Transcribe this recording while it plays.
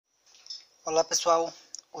Olá pessoal,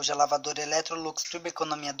 hoje a lavadora Electrolux Turbo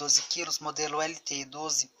Economia 12 kg, modelo LTE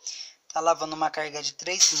 12, está lavando uma carga de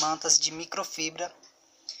 3 mantas de microfibra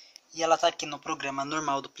e ela está aqui no programa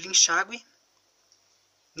normal do Plinchague,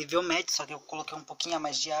 nível médio, só que eu coloquei um pouquinho a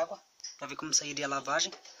mais de água para ver como sairia a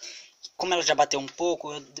lavagem. Como ela já bateu um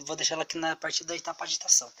pouco, eu vou deixar ela aqui na parte da etapa de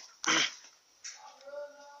agitação.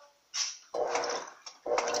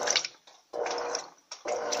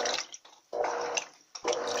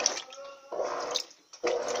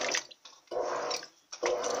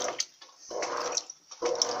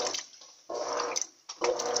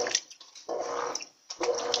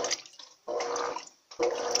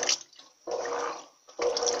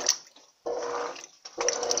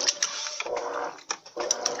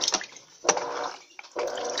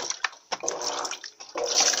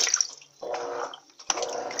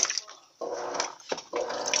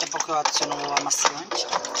 Daqui a pouco eu adiciono o amaciante.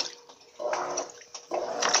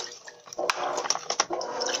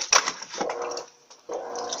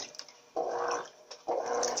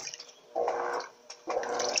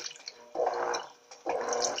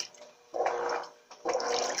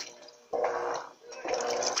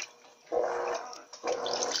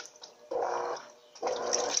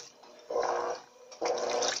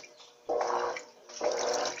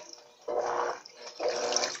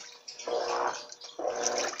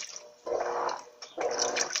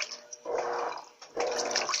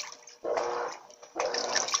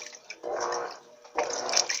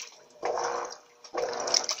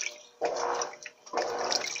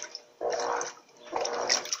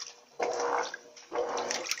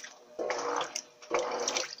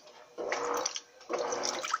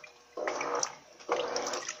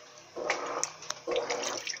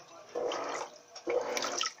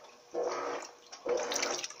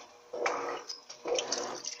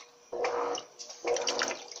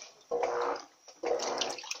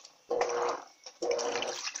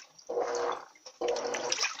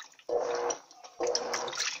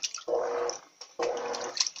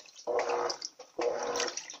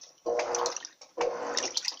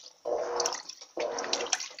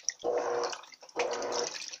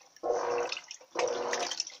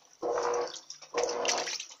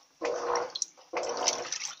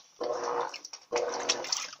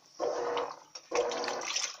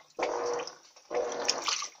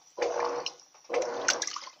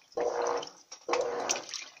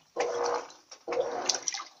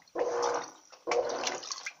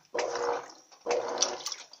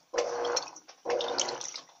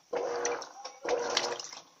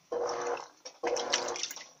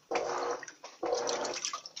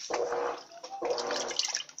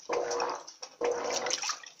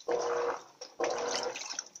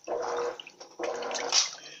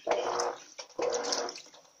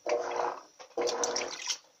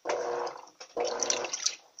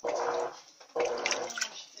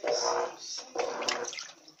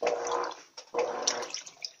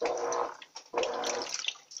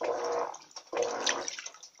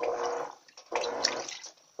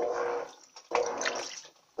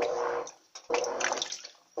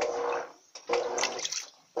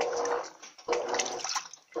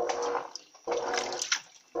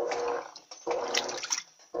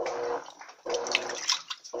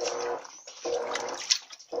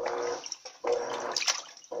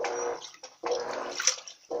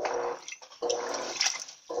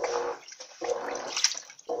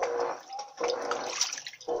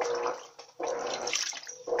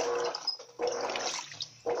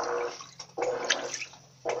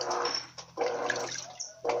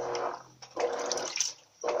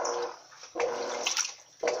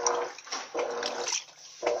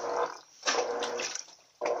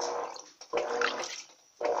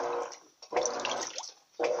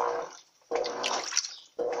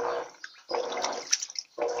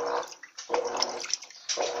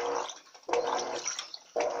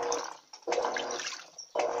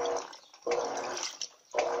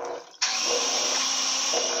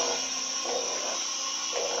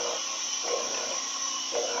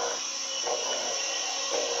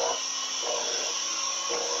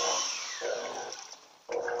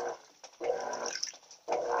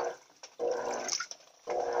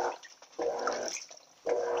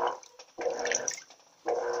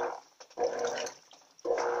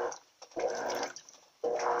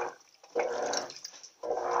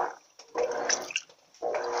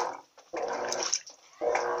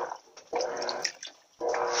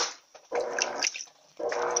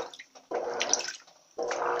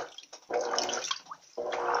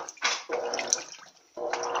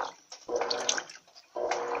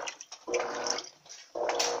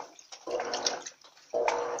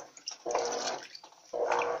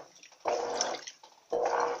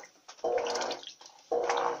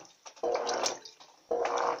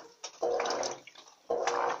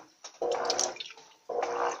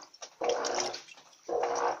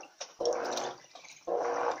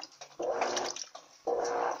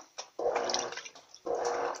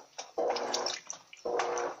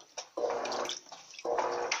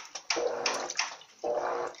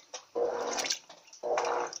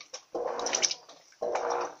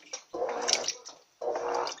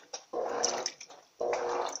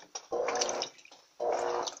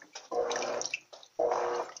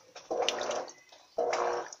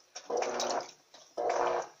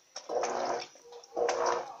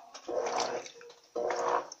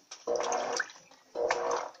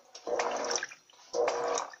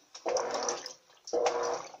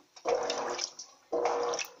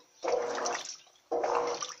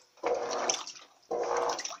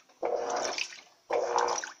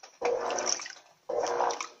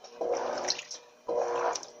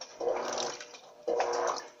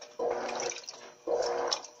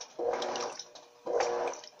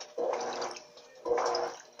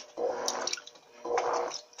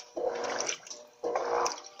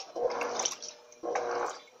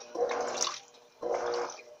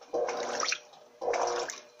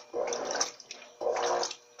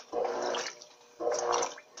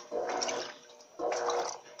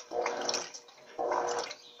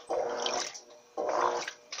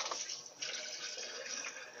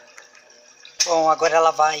 Bom, agora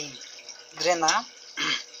ela vai drenar.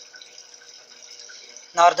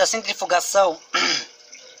 Na hora da centrifugação,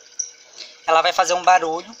 ela vai fazer um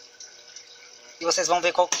barulho e vocês vão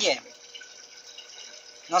ver qual que é.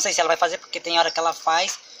 Não sei se ela vai fazer porque tem hora que ela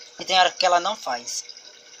faz e tem hora que ela não faz.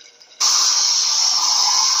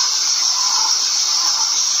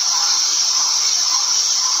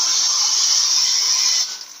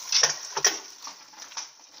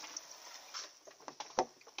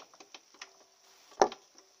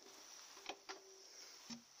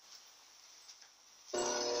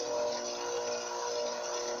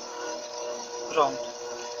 Pronto.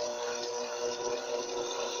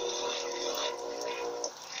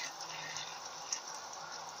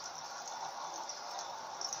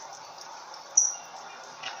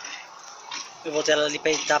 Eu vou ter ela ali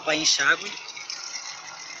para dar para enxágue.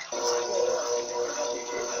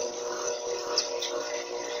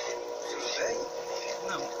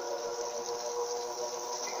 Não.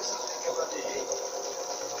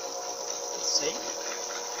 Não sei.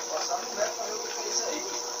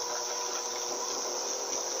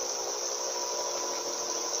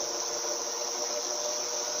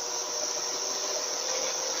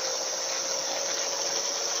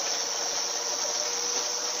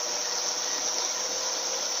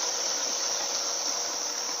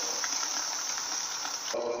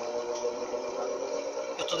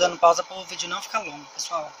 Eu tô dando pausa para o vídeo não ficar longo,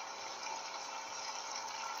 pessoal.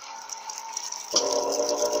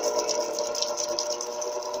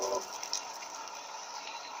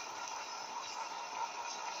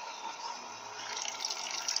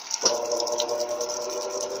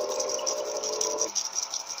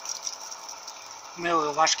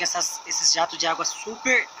 Eu acho que esses jatos de água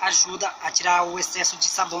super ajudam a tirar o excesso de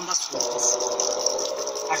sabão das roupas.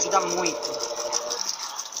 Ajuda muito.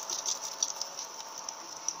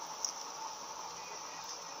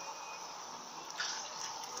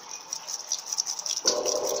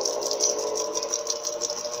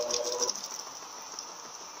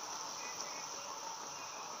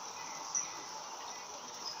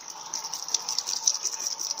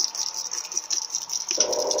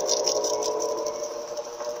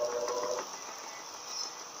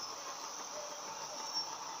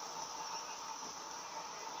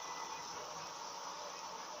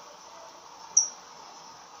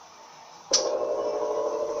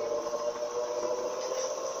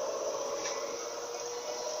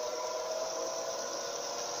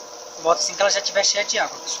 Volto assim que ela já estiver cheia de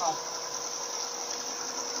água, pessoal.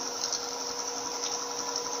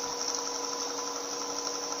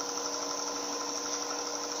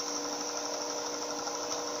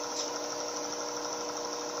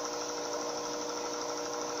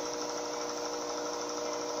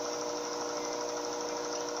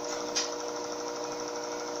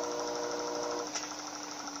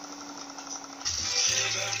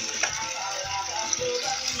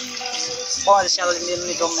 Bom, eu deixei ela ali no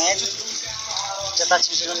nível médio. Já está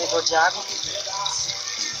atingindo o nível de água.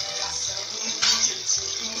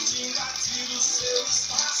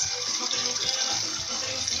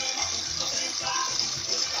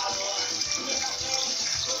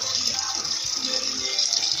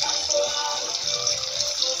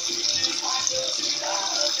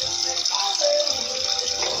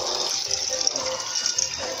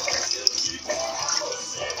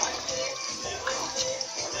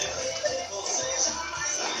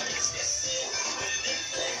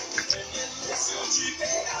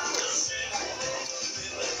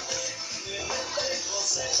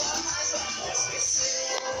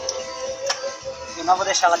 Eu não vou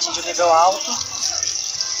deixar ela atingir o nível alto.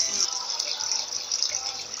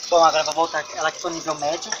 Bom, agora eu vou voltar ela aqui para o nível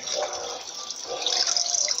médio.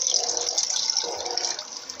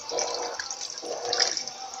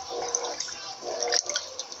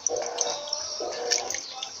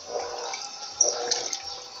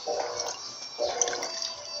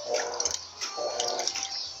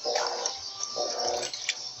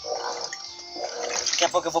 Daqui a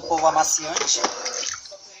pouco eu vou pôr o amaciante.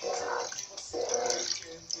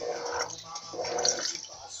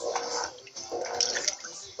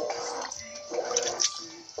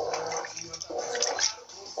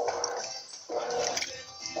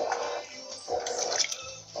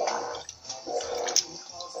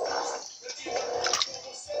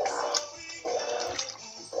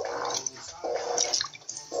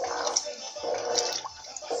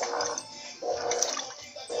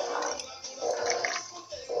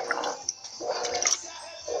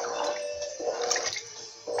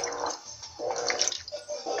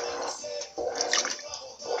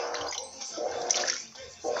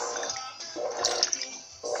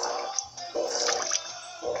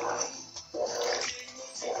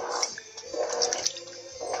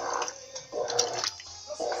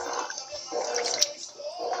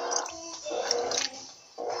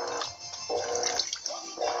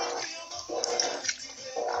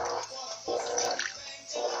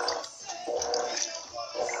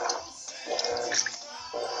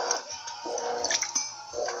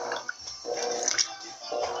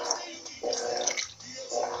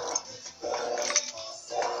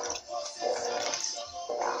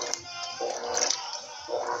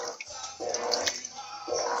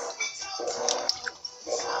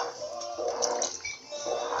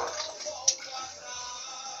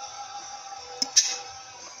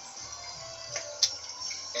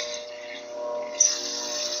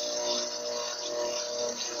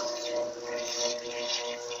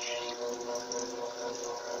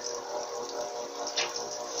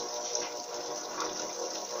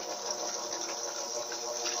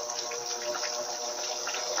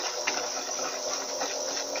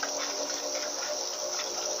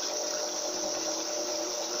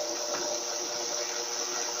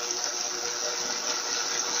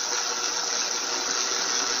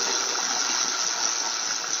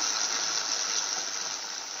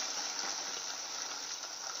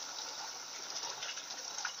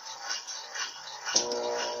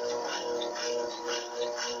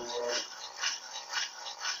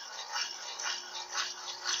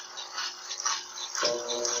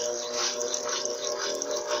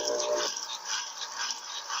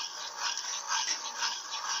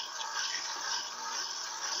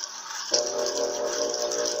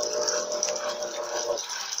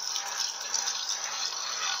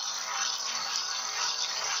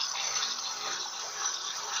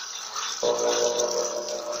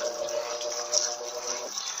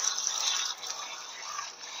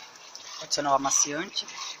 Adicionar o amaciante.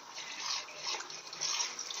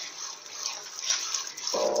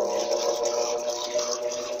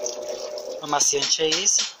 O amaciante é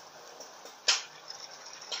esse.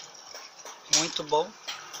 Muito bom.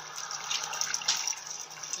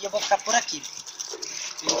 E eu vou ficar por aqui.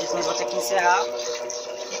 Nós vou ter que encerrar.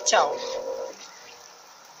 E tchau.